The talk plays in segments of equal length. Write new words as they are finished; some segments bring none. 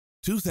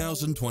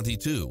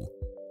2022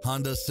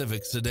 Honda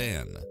Civic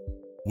Sedan.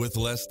 With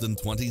less than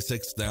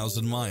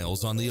 26,000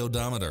 miles on the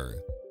odometer,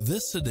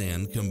 this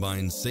sedan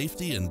combines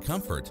safety and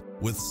comfort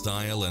with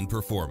style and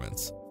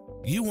performance.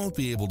 You won't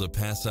be able to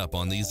pass up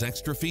on these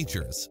extra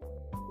features: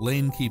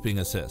 lane keeping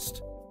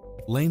assist,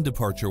 lane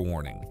departure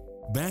warning,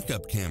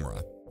 backup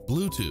camera,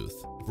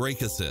 Bluetooth,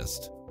 brake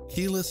assist,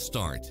 keyless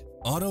start,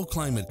 auto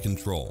climate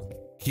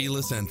control,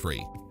 keyless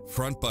entry,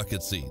 front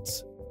bucket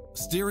seats,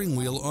 steering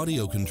wheel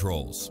audio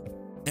controls,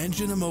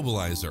 engine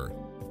immobilizer,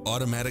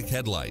 automatic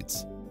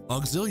headlights,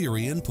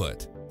 auxiliary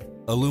input,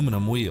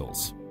 aluminum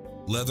wheels,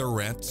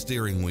 leather-wrapped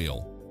steering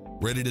wheel.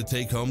 Ready to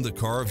take home the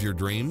car of your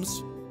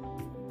dreams?